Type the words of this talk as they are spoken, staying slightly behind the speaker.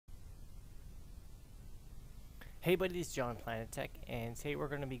Hey buddy, it's John Planet Tech, and today we're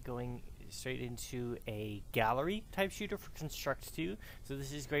going to be going straight into a gallery type shooter for Construct 2. So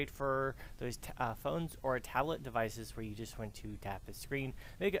this is great for those phones or tablet devices where you just want to tap the screen.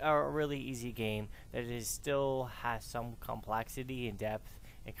 Make it a really easy game that is still has some complexity and depth,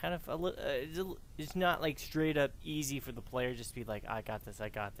 and kind of it's not like straight up easy for the player just to be like, I got this, I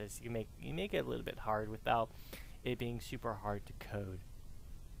got this. You make it a little bit hard without it being super hard to code.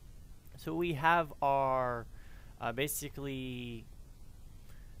 So we have our basically,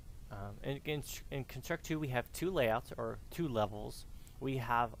 in Construct 2, we have two layouts, or two levels. We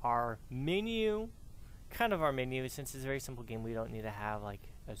have our menu, kind of our menu. Since it's a very simple game, we don't need to have like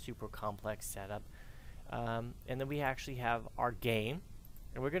a super complex setup. And then we actually have our game,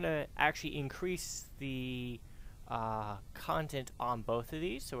 and we're going to actually increase the content on both of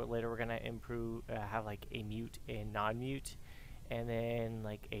these. So later we're going to improve, have like a mute and non-mute, and then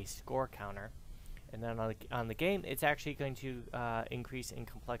like a score counter. And then on the game, it's actually going to increase in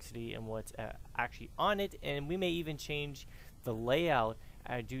complexity and what's actually on it, and we may even change the layout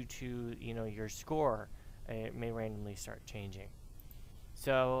due to your score. It may randomly start changing.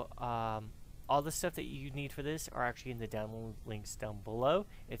 So all the stuff that you need for this are actually in the download links down below.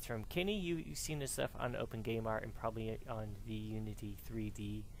 It's from Kenny. You've seen this stuff on OpenGameArt and probably on the Unity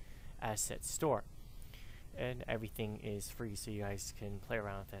 3D asset store. And everything is free, so you guys can play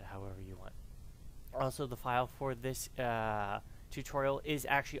around with it however you want. Also, the file for this tutorial is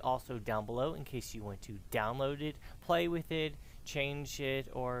actually also down below in case you want to download it, play with it, change it,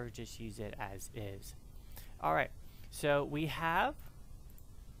 or just use it as is. Alright, so we have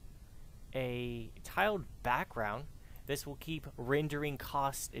a tiled background. This will keep rendering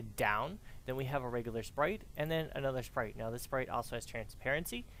costs down. Then we have a regular sprite, and then another sprite. Now this sprite also has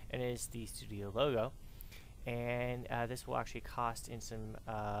transparency, and it is the studio logo. And this will actually cost in some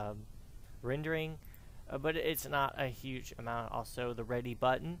rendering, but it's not a huge amount. Also, the ready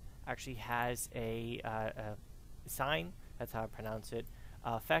button actually has a sign, that's how I pronounce it,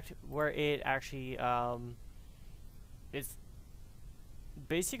 effect, where it actually it's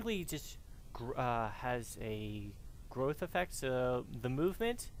basically just has a growth effect. So the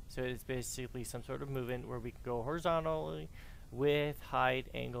movement, so it's basically some sort of movement where we can go horizontally, width, height,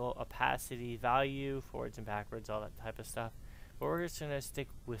 angle, opacity, value, forwards and backwards, all that type of stuff. But we're just going to stick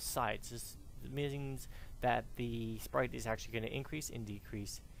with sides. This means that the sprite is actually going to increase and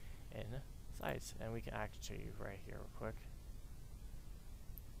decrease in size. And we can actually show you right here real quick.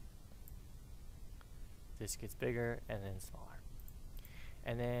 This gets bigger and then smaller.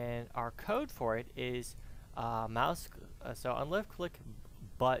 And then our code for it is mouse. So on left click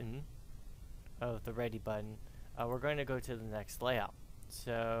button of the ready button, we're going to go to the next layout.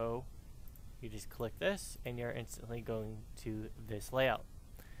 So you just click this and you're instantly going to this layout.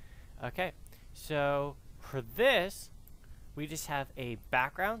 Okay, so for this we just have a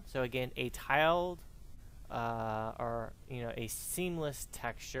background. So again, a tiled or a seamless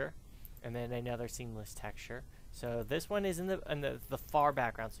texture, and then another seamless texture. So this one is in the far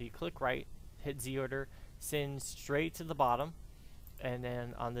background. So you click right, hit Z order, send straight to the bottom, and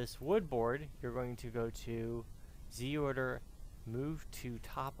then on this wood board you're going to go to Z order, move to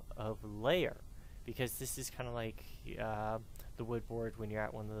top of layer, because this is kind of like the wood board when you're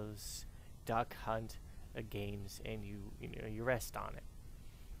at one of those duck hunt games and you rest on it.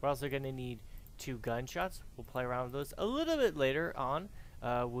 We're also going to need 2 gunshots. We'll play around with those a little bit later on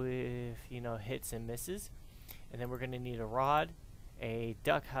with hits and misses. And then we're going to need a rod, a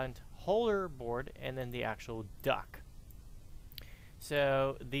duck hunt holder board, and then the actual duck.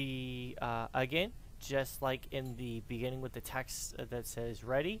 So the again, just like in the beginning with the text that says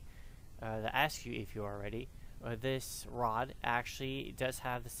ready, that asks you if you are ready, this rod actually does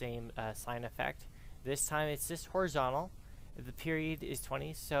have the same sign effect. This time it's just horizontal. The period is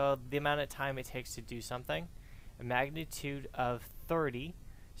 20, so the amount of time it takes to do something. A magnitude of 30,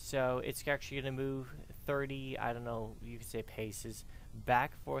 so it's actually going to move 30, I don't know, you could say paces,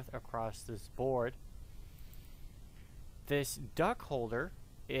 back and forth across this board. This duck holder,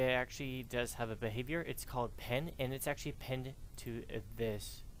 it actually does have a behavior. It's called pin, and it's actually pinned to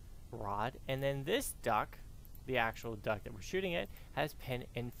this rod. And then this duck, the actual duck that we're shooting at, has pin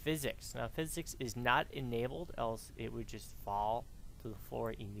in physics. Now physics is not enabled, else it would just fall to the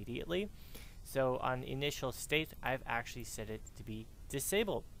floor immediately. So on initial state, I've actually set it to be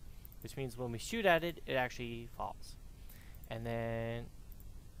disabled, which means when we shoot at it, it actually falls. And then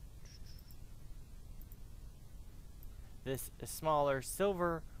this smaller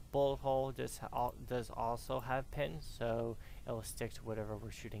silver bullet hole does also have pins, so it will stick to whatever we're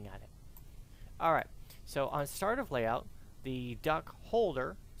shooting at it. Alright, so on start of layout, the duck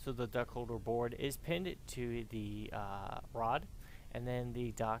holder, So the duck holder board is pinned to the rod, and then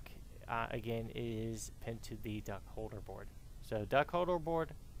the duck again is pinned to the duck holder board. So duck holder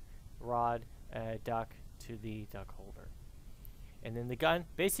board, rod, duck to the duck holder. And then the gun,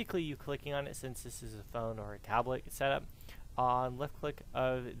 basically you clicking on it, since this is a phone or a tablet setup, on left click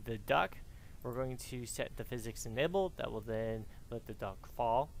of the duck, we're going to set the physics enabled. That will then let the duck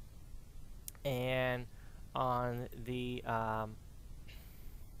fall. And on the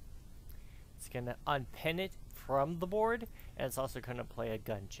it's going to unpin it from the board, and it's also going to play a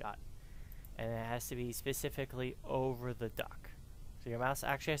gunshot. And it has to be specifically over the duck. So your mouse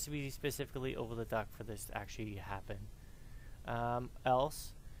actually has to be specifically over the duck for this to actually happen.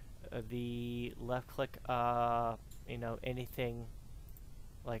 Else, the left click, anything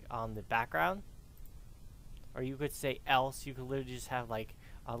like on the background, or you could say else. You could literally just have like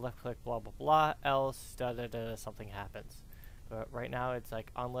left click blah blah blah else da da da something happens. But right now it's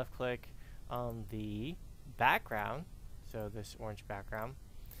like on left click on the background, so this orange background,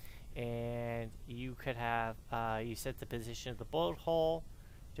 and you could have you set the position of the bullet hole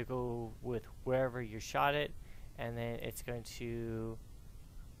to go with wherever you shot it, and then it's going to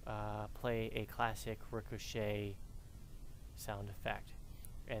play a classic ricochet sound effect.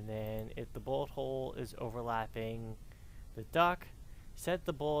 And then if the bullet hole is overlapping the duck, set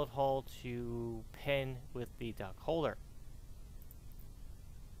the bullet hole to pin with the duck holder.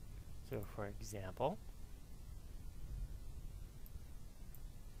 So for example,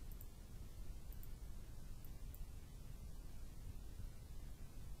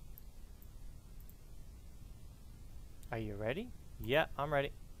 are you ready? Yeah, I'm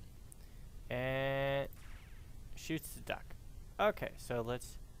ready. And shoots the duck. Okay, so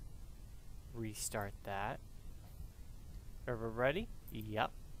let's restart that. Are we ready?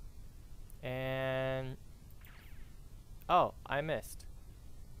 Yep. And oh, I missed.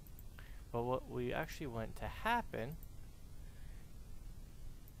 But what we actually want to happen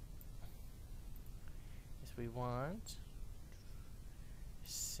is we want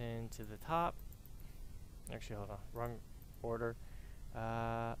send to the top. Actually, hold on, wrong order.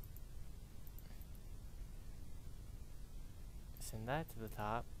 Send that to the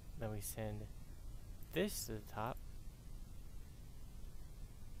top, then we send this to the top,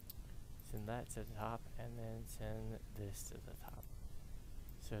 send that to the top, and then send this to the top.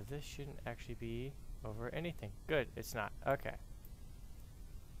 So this shouldn't actually be over anything. Good, it's not. Okay.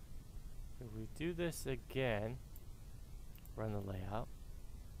 If we do this again, run the layout,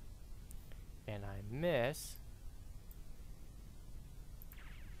 and I miss,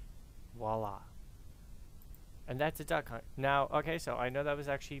 voila. And that's a duck hunt. Now, okay, so I know that was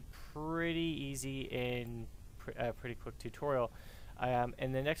actually pretty easy in a pretty quick tutorial.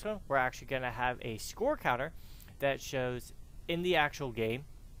 In the next one, we're actually going to have a score counter that shows in the actual game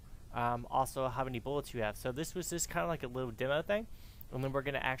also how many bullets you have. So this was just kind of like a little demo thing. And then we're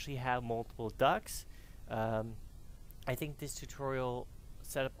going to actually have multiple ducks. I think this tutorial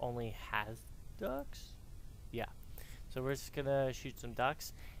setup only has ducks. Yeah. So we're just going to shoot some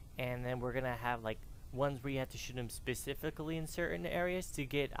ducks. And then we're going to have like ones where you have to shoot them specifically in certain areas to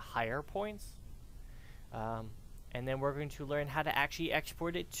get higher points. And then we're going to learn how to actually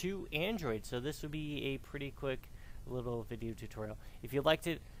export it to Android. So this would be a pretty quick little video tutorial. If you liked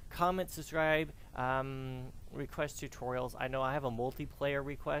it, comment, subscribe, request tutorials. I know I have a multiplayer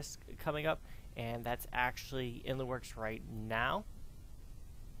request coming up, and that's actually in the works right now.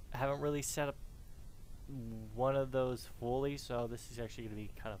 I haven't really set up one of those fully, so this is actually going to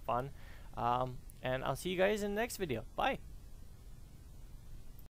be kind of fun. And I'll see you guys in the next video. Bye.